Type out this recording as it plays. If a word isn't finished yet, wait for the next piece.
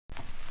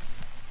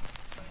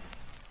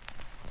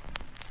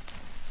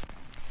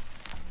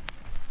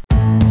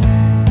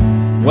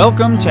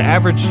Welcome to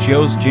Average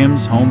Joe's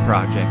Gym's Home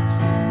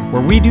Projects,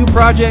 where we do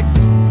projects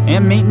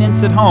and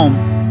maintenance at home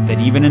that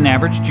even an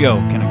average Joe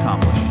can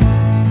accomplish.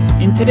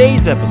 In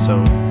today's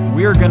episode,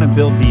 we are going to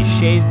build these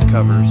shade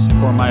covers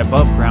for my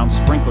above ground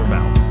sprinkler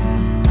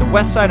valves. The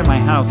west side of my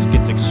house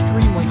gets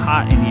extremely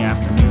hot in the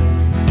afternoon,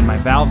 and my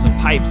valves and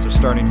pipes are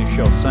starting to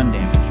show sun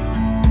damage.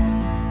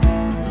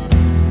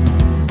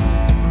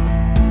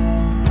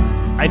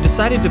 I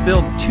decided to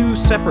build two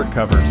separate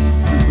covers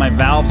since my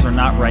valves are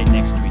not right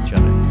next to each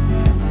other.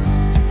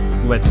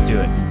 Let's do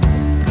it.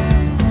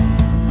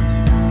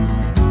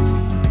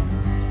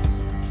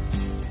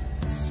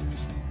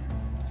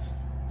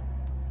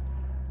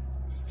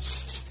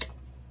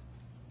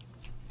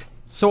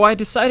 So I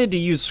decided to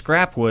use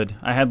scrap wood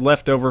I had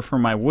left over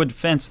from my wood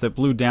fence that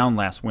blew down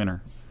last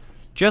winter.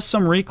 Just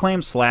some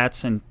reclaimed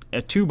slats and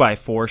a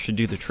 2x4 should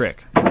do the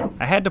trick.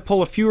 I had to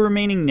pull a few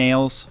remaining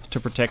nails to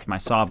protect my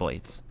saw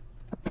blades.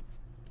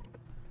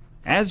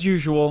 As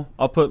usual,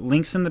 I'll put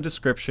links in the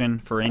description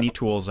for any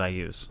tools I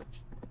use.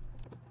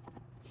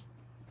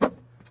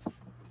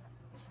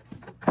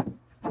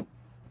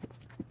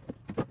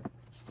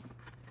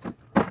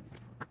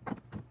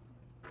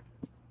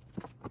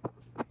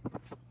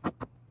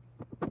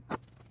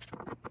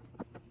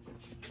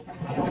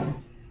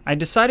 I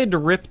decided to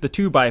rip the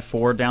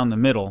 2x4 down the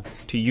middle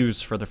to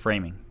use for the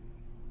framing.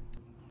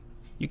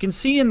 You can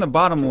see in the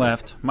bottom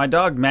left, my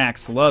dog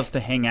Max loves to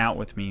hang out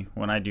with me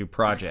when I do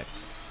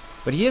projects,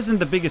 but he isn't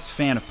the biggest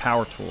fan of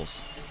power tools.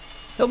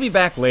 He'll be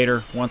back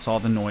later once all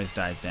the noise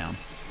dies down.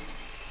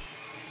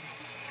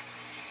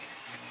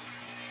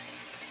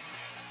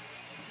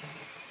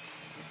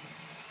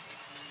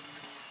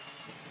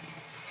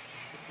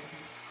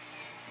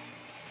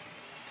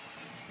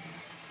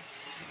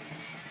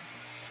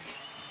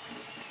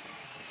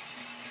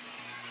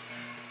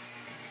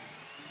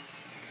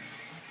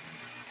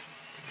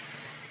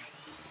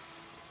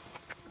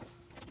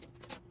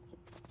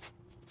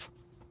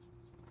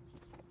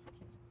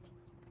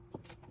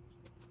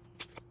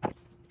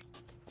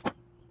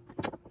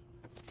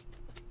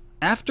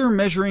 After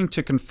measuring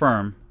to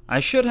confirm, I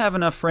should have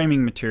enough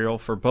framing material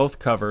for both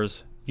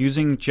covers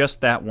using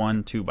just that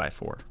one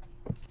 2x4.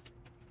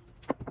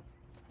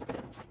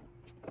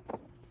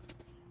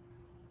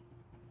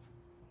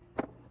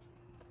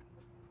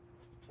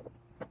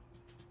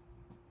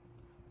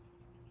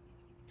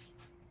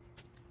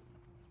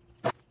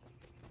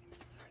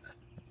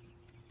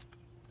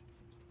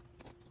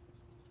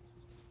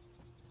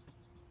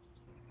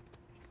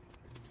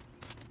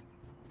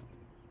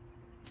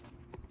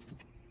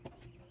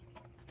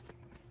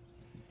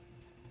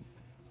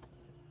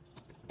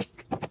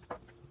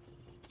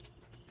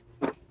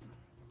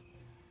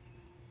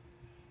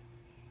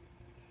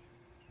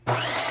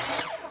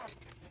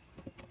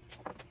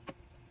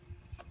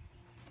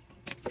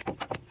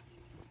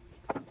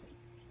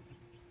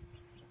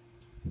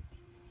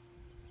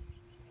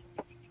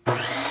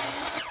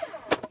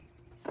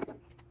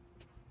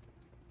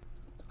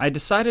 I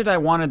decided I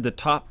wanted the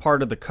top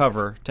part of the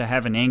cover to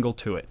have an angle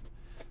to it.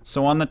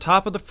 So on the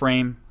top of the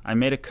frame, I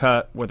made a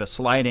cut with a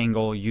slight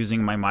angle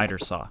using my miter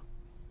saw.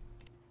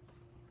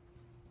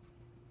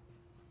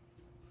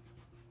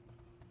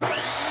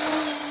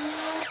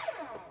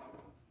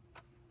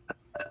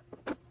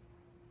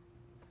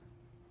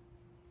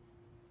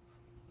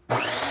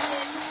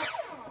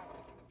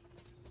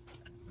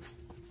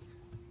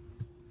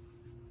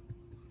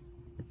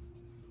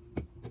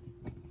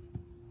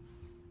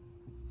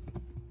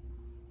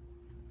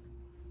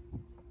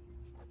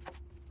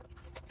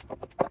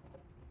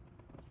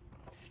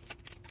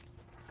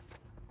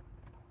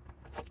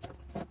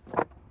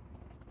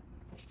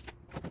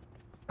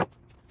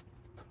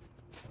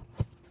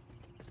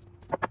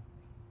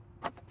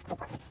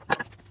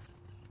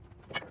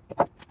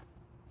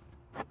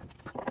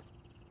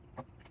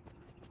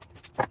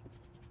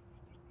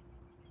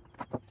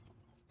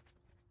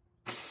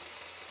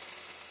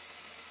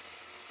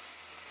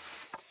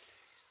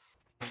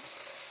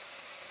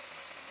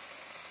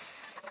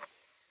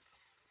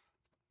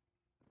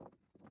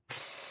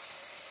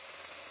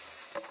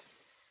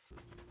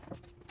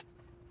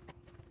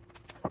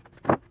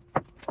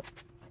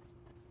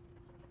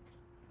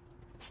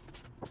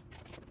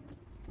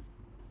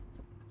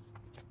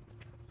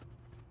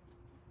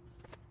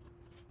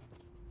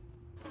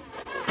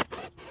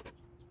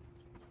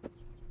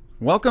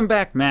 Welcome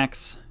back,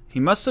 Max.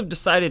 He must have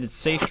decided it's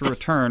safe to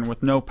return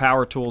with no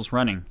power tools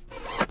running.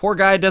 Poor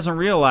guy doesn't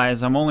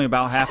realize I'm only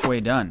about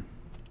halfway done.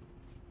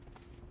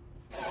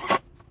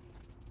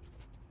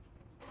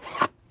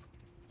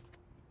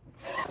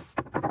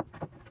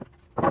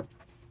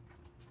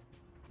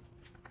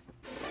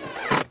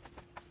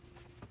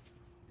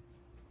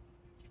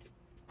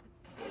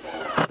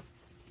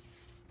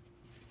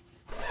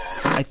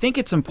 I think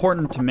it's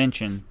important to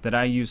mention that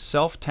I use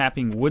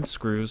self-tapping wood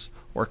screws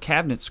or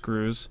cabinet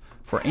screws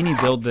for any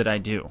build that I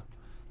do.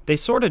 They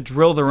sort of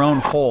drill their own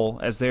hole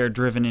as they are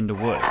driven into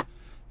wood.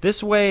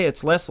 This way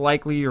it's less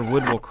likely your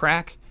wood will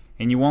crack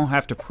and you won't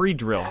have to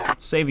pre-drill,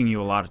 saving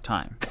you a lot of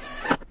time.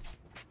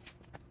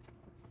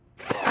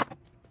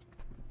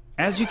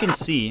 As you can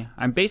see,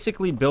 I'm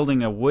basically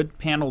building a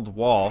wood-paneled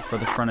wall for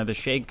the front of the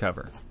shade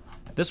cover.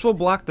 This will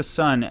block the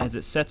sun as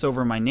it sets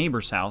over my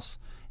neighbor's house,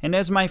 and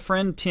as my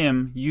friend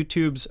Tim,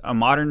 YouTube's A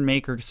Modern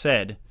Maker,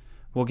 said,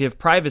 will give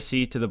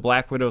privacy to the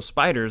black widow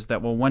spiders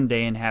that will one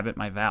day inhabit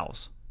my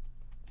valves.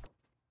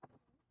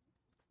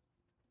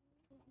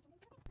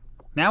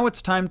 Now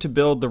it's time to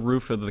build the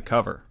roof of the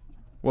cover.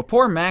 What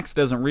poor Max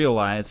doesn't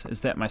realize is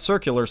that my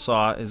circular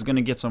saw is going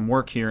to get some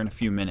work here in a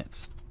few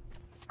minutes.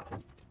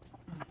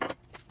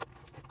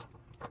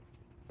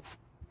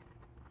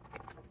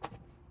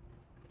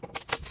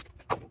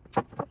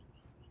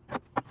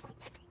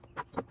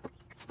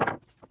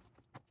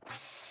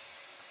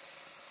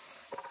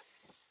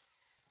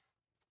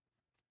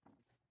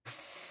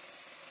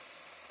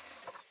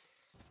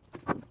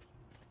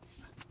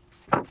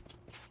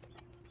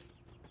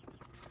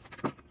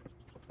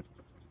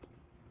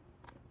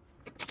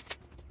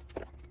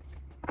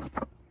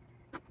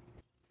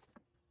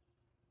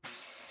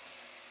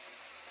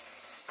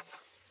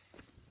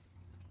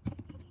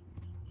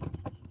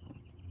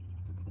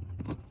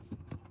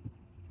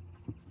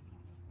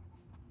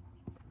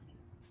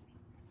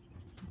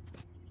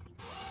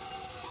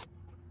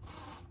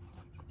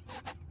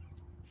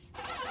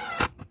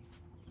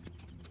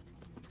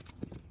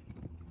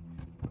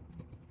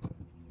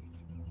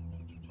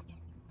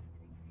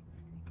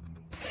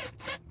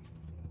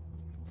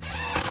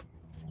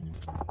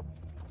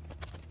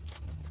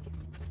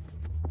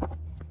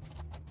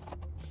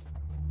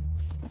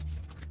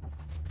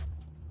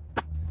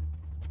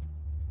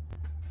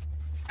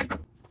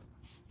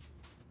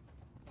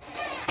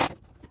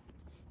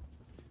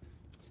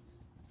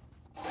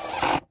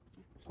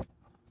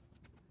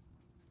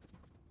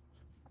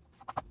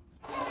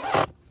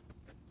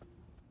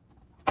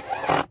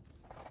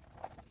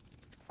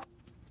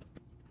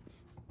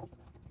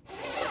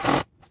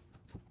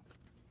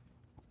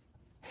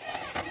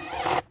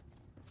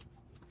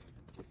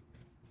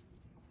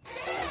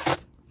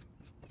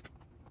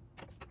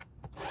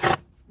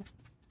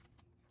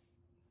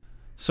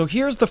 So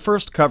here's the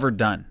first cover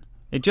done.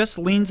 It just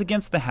leans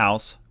against the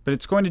house, but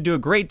it's going to do a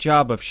great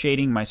job of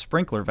shading my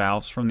sprinkler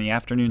valves from the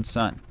afternoon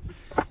sun.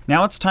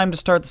 Now it's time to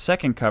start the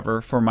second cover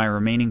for my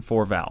remaining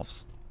 4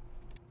 valves.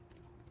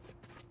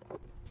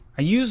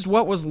 I used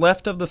what was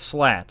left of the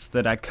slats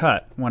that I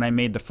cut when I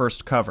made the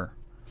first cover.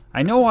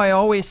 I know I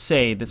always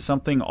say that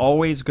something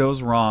always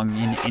goes wrong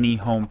in any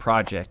home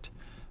project,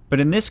 but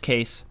in this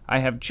case I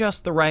have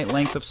just the right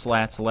length of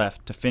slats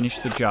left to finish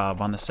the job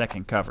on the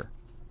second cover.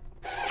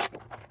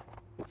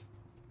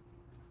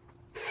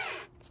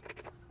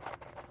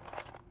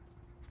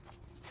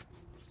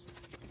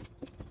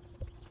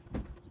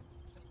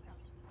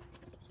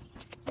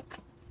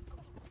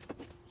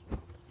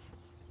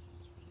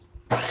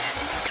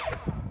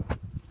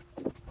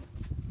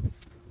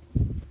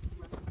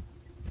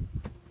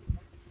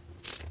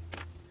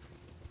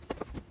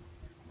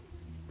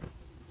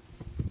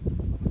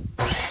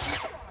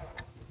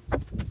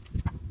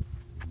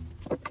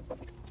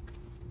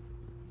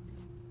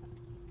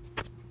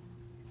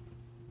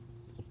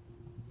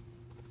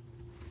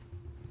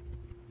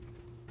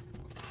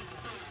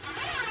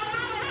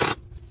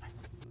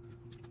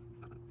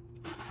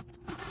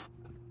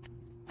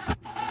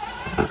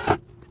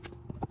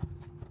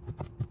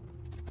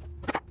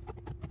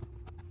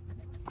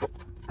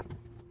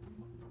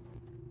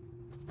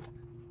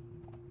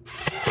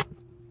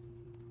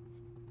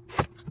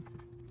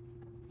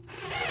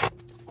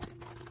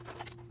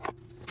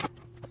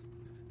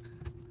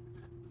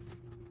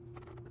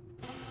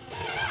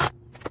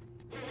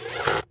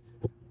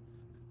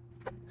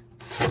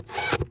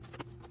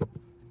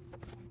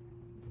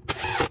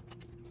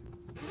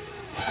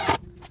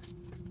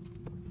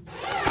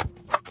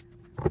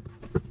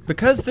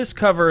 Because this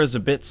cover is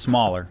a bit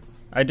smaller,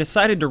 I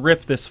decided to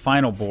rip this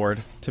final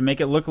board to make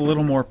it look a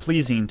little more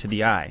pleasing to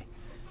the eye.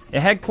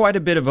 It had quite a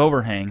bit of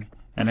overhang,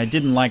 and I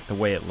didn't like the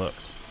way it looked.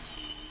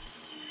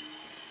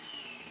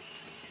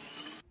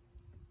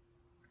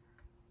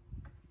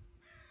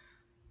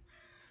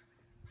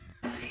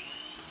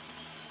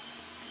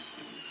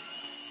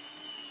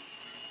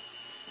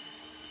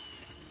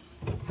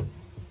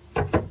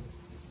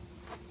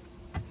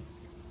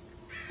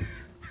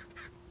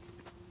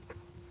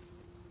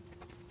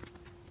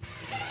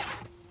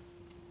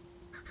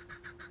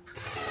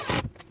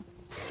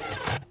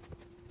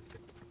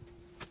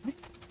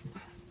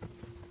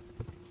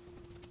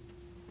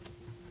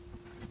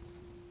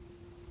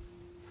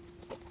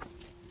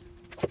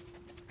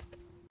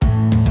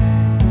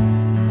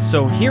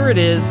 So here it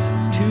is,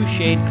 2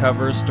 shade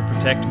covers to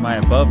protect my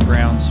above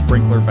ground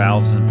sprinkler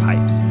valves and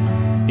pipes.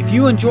 If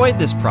you enjoyed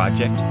this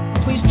project,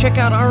 please check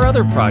out our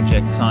other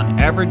projects on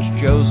Average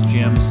Joe's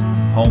Jim's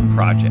Home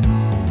Projects.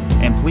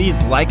 And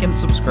please like and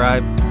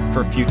subscribe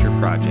for future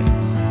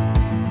projects.